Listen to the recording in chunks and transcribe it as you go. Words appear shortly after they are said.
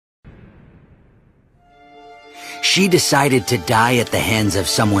She decided to die at the hands of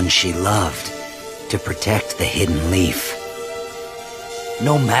someone she loved, to protect the hidden leaf.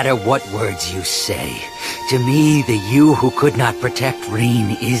 No matter what words you say, to me, the you who could not protect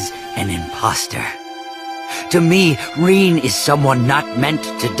Rin is an imposter. To me, Rin is someone not meant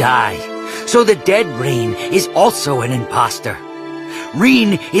to die. So the dead Rin is also an imposter.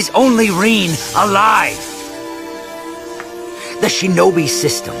 Rin is only Rin alive. The shinobi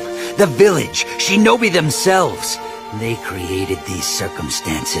system, the village, shinobi themselves, they created these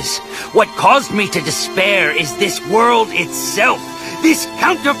circumstances. What caused me to despair is this world itself, this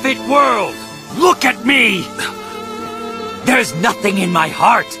counterfeit world. Look at me! There's nothing in my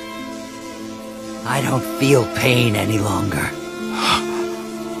heart. I don't feel pain any longer.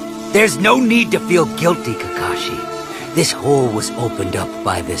 There's no need to feel guilty, Kakashi. This hole was opened up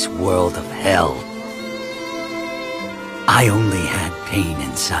by this world of hell. I only had pain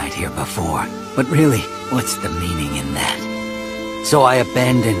inside here before, but really, what's the meaning in that? So I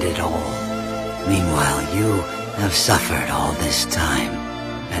abandoned it all. Meanwhile, you have suffered all this time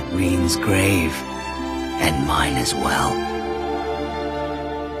at Rin's grave, and mine as well.